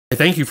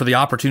thank you for the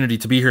opportunity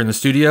to be here in the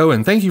studio,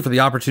 and thank you for the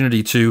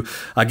opportunity to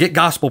get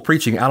gospel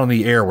preaching out on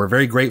the air. We're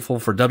very grateful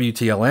for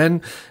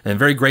WTLN and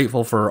very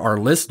grateful for our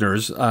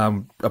listeners.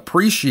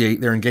 Appreciate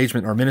their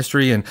engagement in our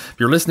ministry, and if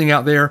you're listening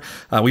out there,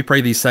 we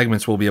pray these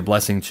segments will be a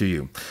blessing to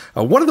you.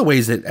 One of the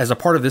ways that, as a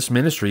part of this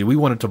ministry, we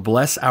wanted to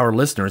bless our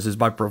listeners is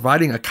by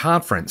providing a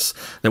conference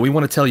that we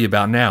want to tell you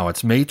about now.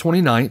 It's May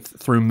 29th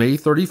through May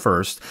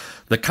 31st.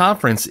 The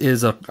conference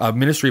is a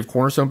ministry of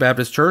Cornerstone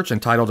Baptist Church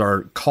entitled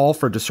our Call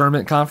for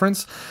Discernment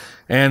Conference.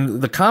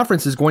 And the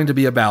conference is going to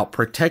be about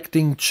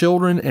protecting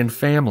children and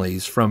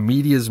families from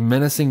media's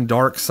menacing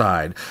dark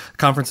side. The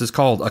conference is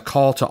called A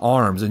Call to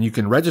Arms, and you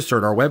can register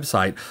at our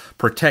website,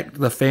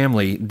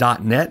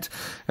 protectthefamily.net.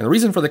 And the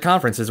reason for the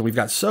conference is that we've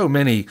got so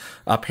many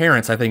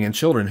parents, I think, and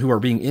children who are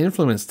being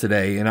influenced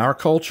today in our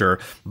culture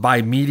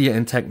by media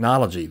and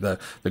technology. The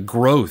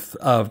growth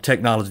of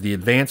technology, the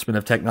advancement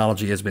of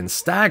technology has been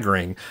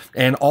staggering,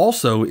 and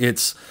also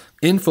its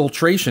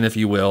infiltration, if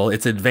you will,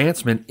 its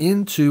advancement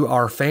into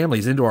our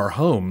families, into our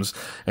homes.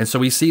 And so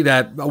we see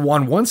that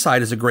on one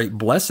side is a great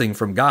blessing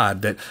from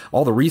God, that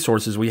all the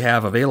resources we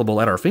have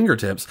available at our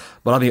fingertips.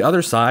 But on the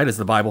other side, as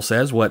the Bible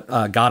says, what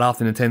God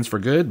often intends for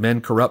good, men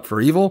corrupt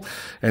for evil.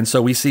 And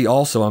so we see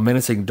also a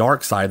menacing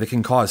dark side that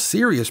can cause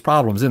serious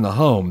problems in the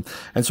home.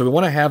 And so we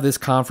want to have this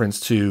conference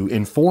to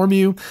inform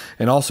you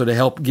and also to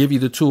help give you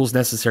the tools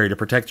necessary to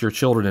protect your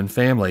children and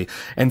family.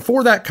 And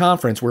for that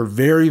conference, we're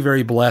very,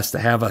 very blessed to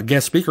have a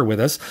guest speaker with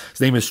us.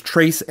 His name is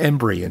Trace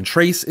Embry, and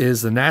Trace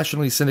is the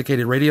nationally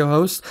syndicated radio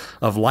host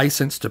of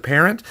License to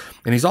Parent,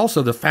 and he's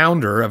also the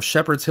founder of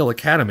Shepherd's Hill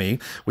Academy,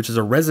 which is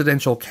a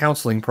residential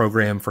counseling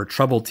program for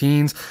troubled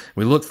teens.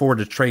 We look forward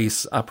to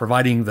Trace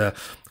providing the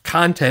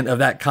content of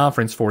that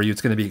conference for you. It's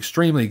going to be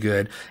extremely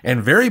good,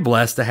 and very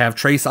blessed to have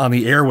Trace on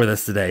the air with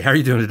us today. How are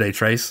you doing today,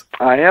 Trace?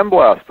 I am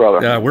blessed,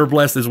 brother. We're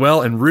blessed as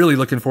well, and really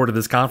looking forward to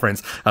this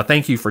conference.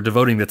 Thank you for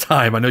devoting the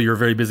time. I know you're a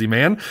very busy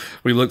man.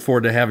 We look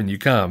forward to having you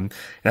come.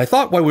 And I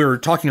thought while we were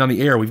talking on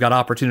the air, we've got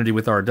opportunity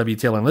with our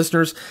WTLN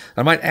listeners.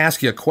 I might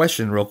ask you a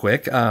question real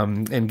quick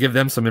and give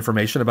them some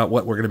information about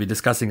what we're going to be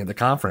discussing at the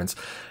conference.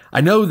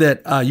 I know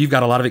that you've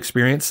got a lot of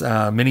experience,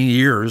 many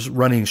years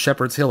running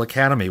Shepherd's Hill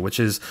Academy, which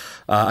is,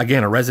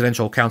 again, a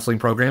residential counseling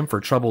program for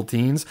troubled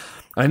teens.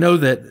 I know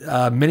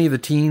that many of the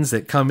teens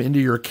that come into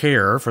your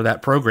care for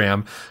that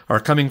program are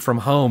coming from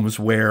homes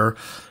where,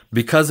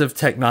 because of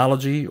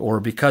technology or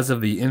because of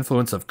the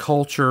influence of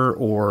culture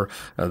or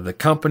the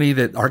company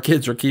that our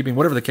kids are keeping,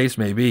 whatever the case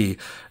may be,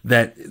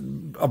 that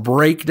a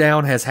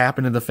breakdown has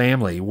happened in the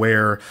family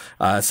where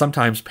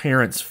sometimes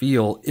parents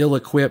feel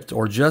ill-equipped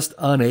or just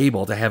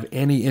unable to have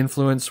any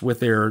influence with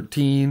their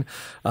teen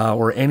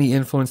or any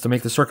influence to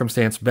make the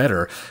circumstance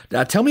better.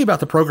 Tell me about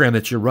the program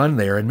that you run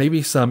there and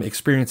maybe some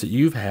experience that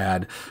you've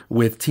had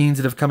with teens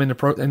that have come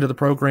into the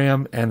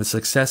program and the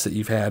success that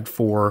you've had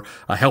for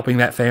helping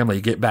that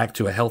family get back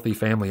to a healthy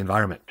family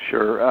environment.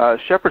 Sure.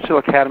 Shepherd's Hill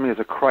Academy is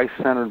a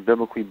Christ-centered,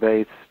 biblically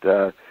based,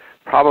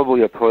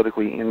 probably a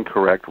politically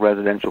incorrect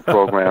residential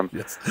program,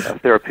 yes. A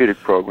therapeutic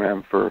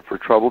program for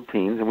troubled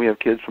teens. And we have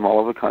kids from all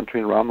over the country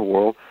and around the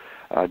world.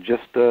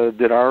 Just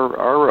did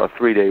our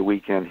 3-day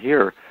weekend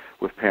here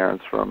with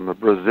parents from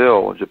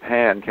Brazil,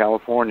 Japan,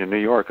 California, New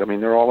York. I mean,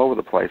 they're all over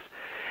the place.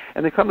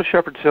 And they come to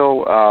Shepherd's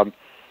Hill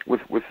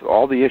with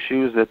all the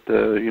issues that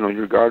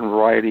your garden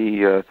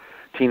variety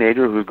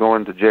teenager who's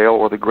going to jail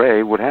or the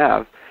grave would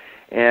have.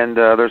 And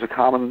there's a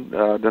common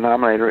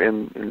denominator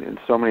in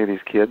so many of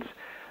these kids,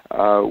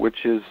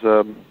 which is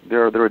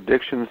their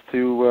addictions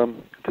to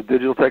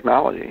digital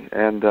technology,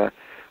 and of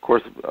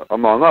course,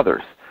 among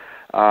others.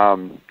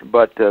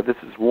 But this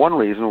is one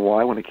reason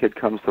why when a kid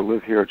comes to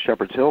live here at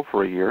Shepherd's Hill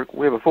for a year,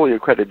 we have a fully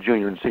accredited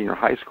junior and senior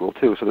high school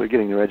too, so they're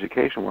getting their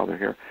education while they're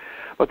here.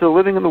 But they're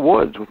living in the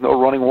woods with no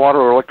running water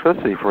or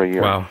electricity for a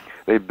year. Wow.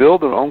 They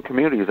build their own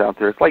communities out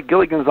there. It's like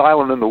Gilligan's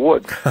Island in the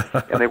woods.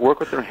 And they work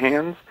with their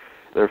hands,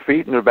 their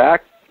feet, and their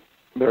back,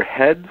 their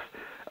heads.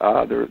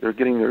 They're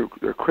getting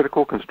their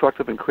critical,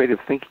 constructive, and creative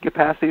thinking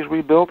capacities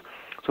rebuilt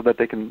so that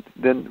they can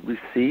then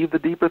receive the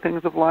deeper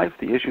things of life,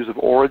 the issues of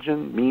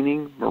origin,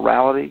 meaning,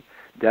 morality,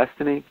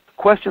 destiny,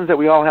 questions that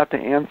we all have to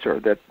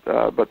answer.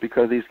 But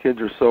because these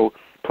kids are so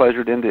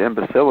pleasured into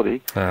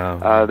imbecility,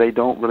 they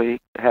don't really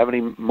have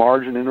any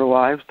margin in their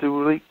lives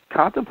to really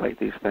contemplate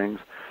these things.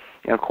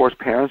 And, of course,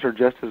 parents are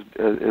just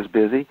as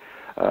busy,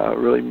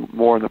 really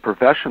more in the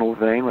professional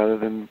vein rather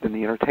than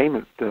the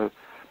entertainment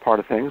part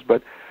of things.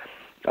 But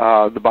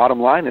the bottom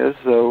line is,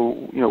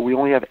 we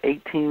only have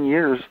 18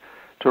 years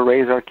to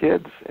raise our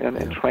kids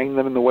and train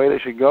them in the way they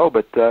should go.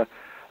 But,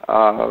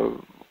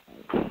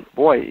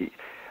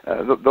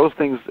 those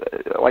things,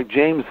 like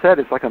James said,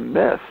 it's like a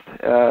mist.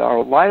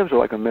 Our lives are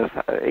like a mist.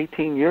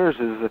 18 years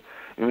is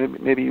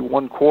maybe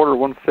 1/4,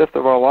 1/5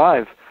 of our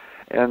life.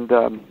 And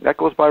that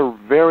goes by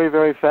very,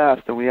 very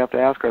fast, and we have to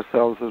ask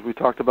ourselves, as we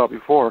talked about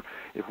before,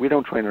 if we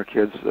don't train our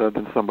kids,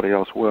 then somebody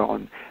else will.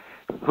 And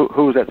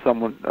who is that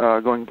someone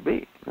going to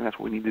be? And that's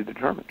what we need to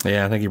determine.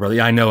 Yeah, thank you, brother.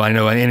 Yeah, I know.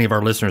 Any of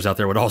our listeners out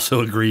there would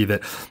also agree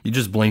that you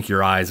just blink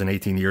your eyes and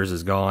 18 years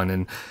is gone,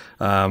 and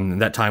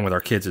that time with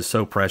our kids is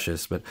so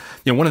precious. But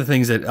one of the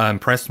things that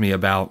impressed me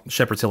about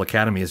Shepherd's Hill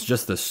Academy is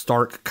just the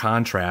stark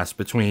contrast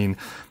between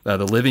the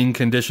living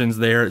conditions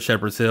there at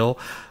Shepherd's Hill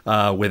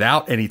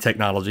without any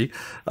technology,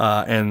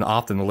 and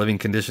often the living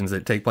conditions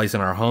that take place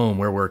in our home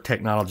where we're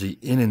technology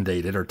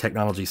inundated or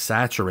technology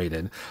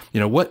saturated.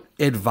 What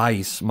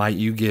advice might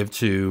you give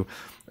to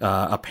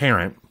a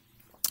parent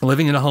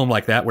living in a home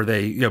like that, where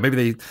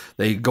maybe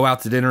they go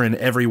out to dinner and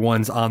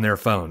everyone's on their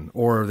phone,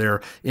 or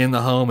they're in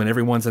the home and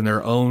everyone's in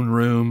their own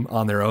room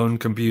on their own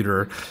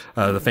computer.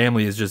 The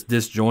family is just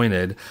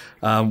disjointed.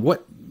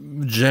 What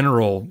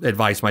general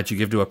advice might you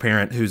give to a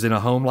parent who's in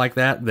a home like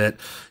that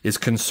is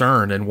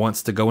concerned and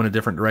wants to go in a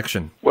different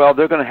direction? Well,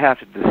 they're going to have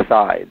to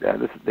decide.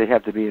 They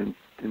have to be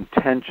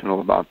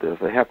intentional about this.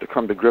 They have to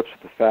come to grips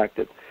with the fact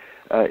that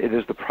it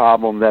is the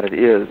problem that it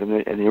is,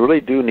 and you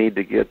really do need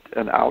to get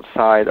an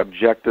outside,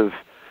 objective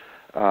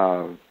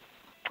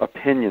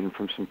opinion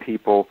from some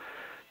people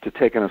to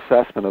take an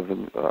assessment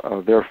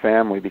of their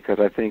family, because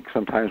I think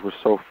sometimes we're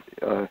so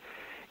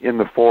in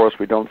the forest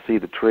we don't see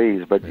the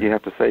trees. But you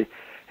have to say,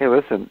 hey,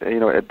 listen,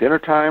 at dinner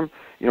time,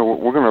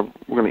 we're gonna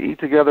eat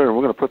together, and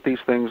we're gonna put these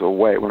things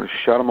away. We're gonna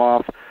shut them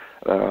off.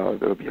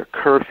 There'll be a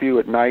curfew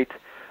at night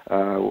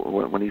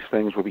when these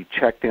things will be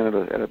checked in at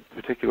a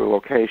particular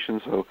location,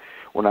 so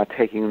we're not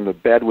taking them to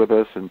bed with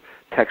us and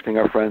texting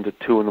our friends at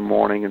 2 in the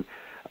morning and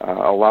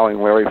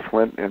allowing Larry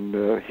Flint and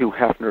Hugh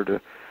Hefner to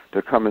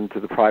come into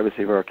the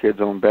privacy of our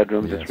kids' own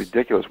bedrooms. Yes. It's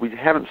ridiculous. We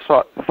haven't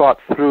thought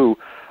through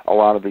a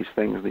lot of these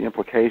things, the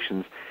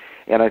implications.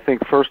 And I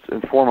think first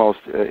and foremost,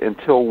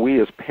 until we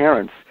as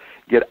parents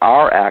get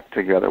our act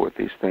together with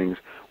these things,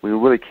 we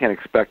really can't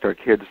expect our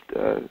kids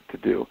to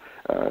do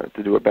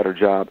a better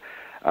job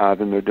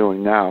than they're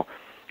doing now.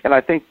 And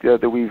I think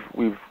that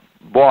we've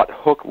bought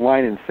hook,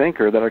 line, and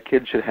sinker that our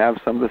kids should have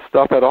some of this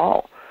stuff at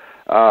all.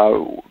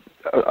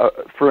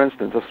 For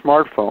instance, a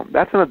smartphone.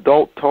 That's an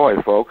adult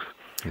toy, folks.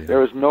 Yeah.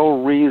 There is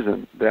no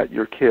reason that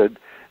your kid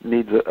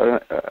needs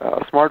a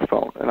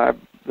smartphone. And I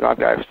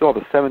still have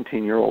a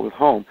 17-year-old at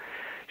home.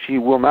 She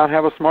will not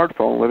have a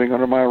smartphone living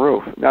under my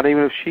roof, not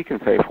even if she can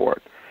pay for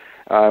it.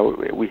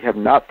 We have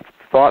not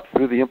thought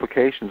through the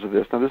implications of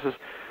this. Now, this is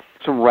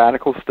some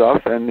radical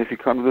stuff, and if you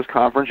come to this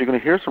conference, you're going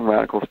to hear some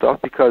radical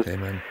stuff, because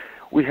Amen.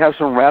 We have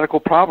some radical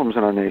problems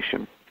in our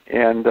nation.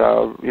 And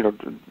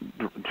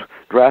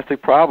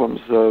drastic problems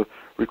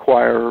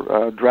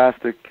require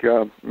drastic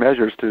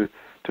measures to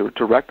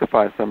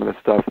rectify some of this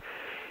stuff.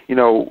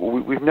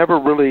 We've never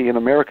really in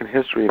American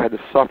history had to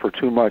suffer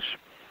too much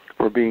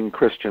for being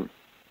Christian.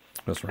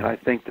 That's right. And I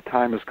think the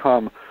time has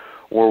come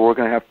where we're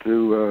going to have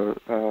to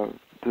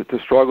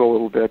struggle a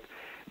little bit,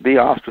 be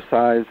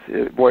ostracized.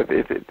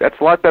 That's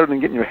a lot better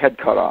than getting your head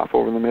cut off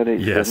over in the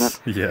Mideast, isn't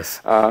it?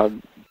 Yes.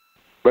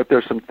 But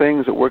there's some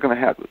things that we're going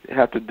to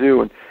have to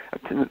do, and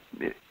to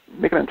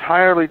make an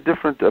entirely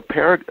different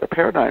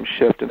paradigm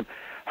shift in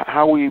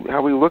how we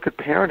look at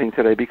parenting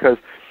today, because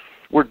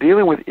we're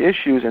dealing with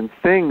issues and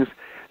things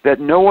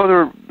that no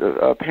other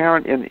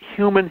parent in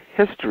human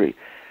history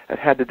has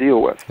had to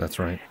deal with. That's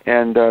right.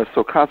 And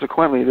so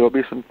consequently, there will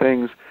be some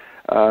things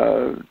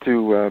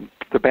to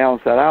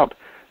balance that out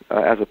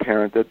as a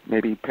parent that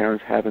maybe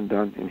parents haven't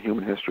done in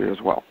human history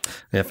as well.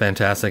 Yeah,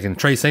 fantastic. And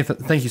Trace,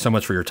 thank you so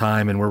much for your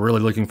time, and we're really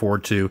looking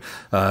forward to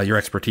your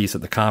expertise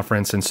at the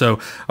conference. And so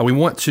we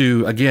want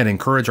to, again,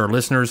 encourage our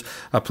listeners,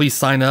 please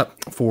sign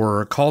up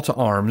for Call to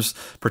Arms,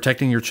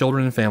 Protecting Your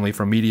Children and Family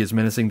from Media's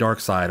Menacing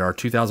Dark Side, our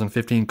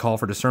 2015 Call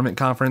for Discernment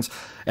Conference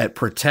at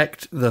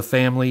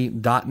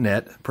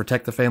protectthefamily.net,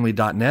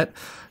 protectthefamily.net.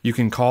 You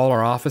can call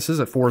our offices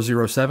at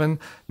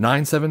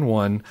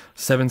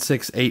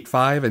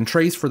 407-971-7685. And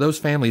Trace, for those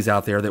families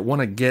out there that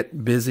want to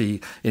get busy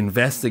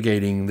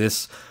investigating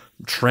this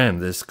trend,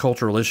 this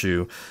cultural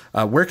issue,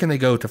 where can they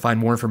go to find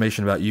more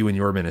information about you and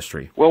your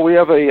ministry? Well, we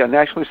have a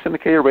nationally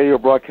syndicated radio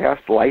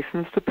broadcast,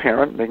 Licensed to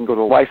Parent. They can go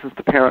to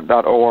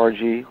licensedtoparent.org,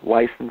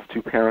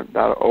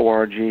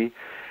 licensedtoparent.org,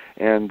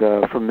 and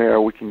from there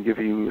we can give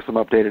you some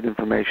updated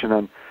information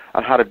on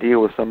how to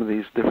deal with some of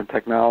these different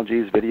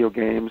technologies, video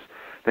games,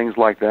 things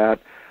like that.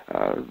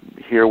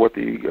 Hear what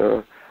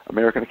the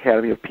American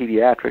Academy of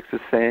Pediatrics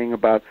is saying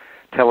about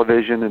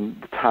television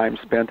and the time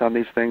spent on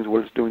these things,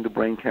 what it's doing to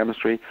brain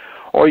chemistry.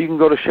 Or you can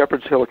go to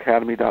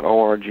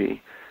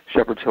shepherdshillacademy.org,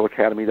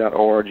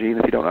 shepherdshillacademy.org. And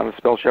if you don't know how to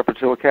spell Shepherd's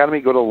Hill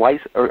Academy, go to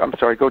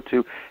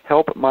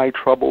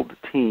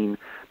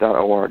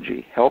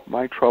helpmytroubledteen.org,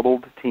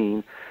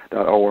 helpmytroubledteen.org.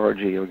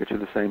 It'll get you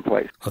to the same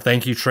place. Well,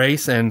 thank you,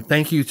 Trace, and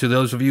thank you to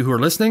those of you who are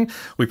listening.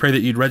 We pray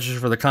that you'd register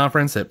for the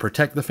conference at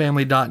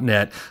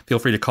protectthefamily.net. Feel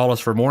free to call us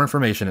for more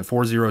information at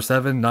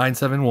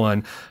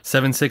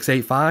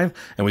 407-971-7685,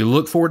 and we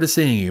look forward to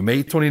seeing you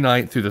May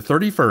 29th through the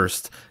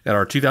 31st at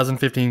our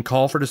 2015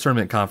 Call for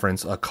Discernment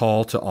Conference, A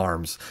Call to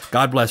Arms.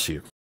 God bless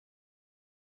you.